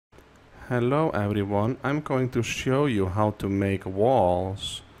Hello everyone, I'm going to show you how to make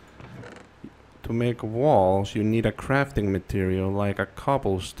walls. To make walls you need a crafting material like a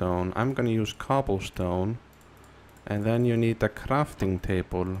cobblestone. I'm gonna use cobblestone. And then you need a crafting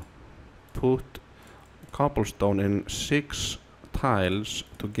table. Put cobblestone in 6 tiles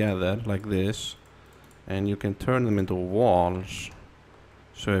together like this. And you can turn them into walls.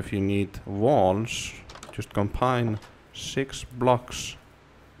 So if you need walls, just combine 6 blocks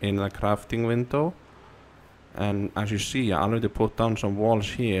in the crafting window, and as you see I already put down some walls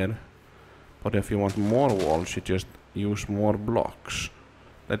here, but if you want more walls you just use more blocks.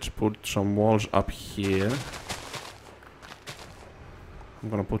 Let's put some walls up here.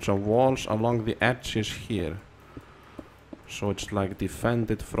 I'm gonna put some walls along the edges here, so it's like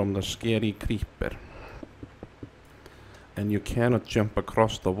defended from the scary creeper. And you cannot jump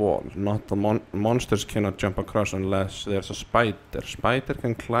across the wall. Not the monsters cannot jump across unless there's a spider. Spider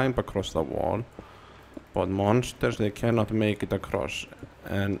can climb across the wall, but monsters, they cannot make it across,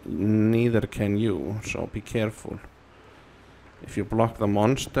 and neither can you, so be careful. If you block the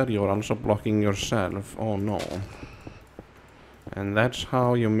monster, you're also blocking yourself. Oh no. And that's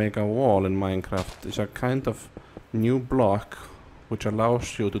how you make a wall in Minecraft. It's a kind of new block which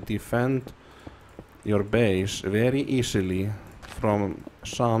allows you to defend your base very easily from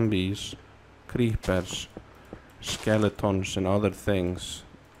zombies, creepers, skeletons and other things,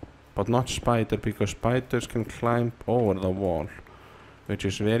 but not spider, because spiders can climb over the wall, which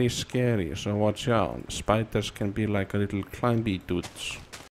is very scary, so watch out. Spiders can be like a little climby dudes.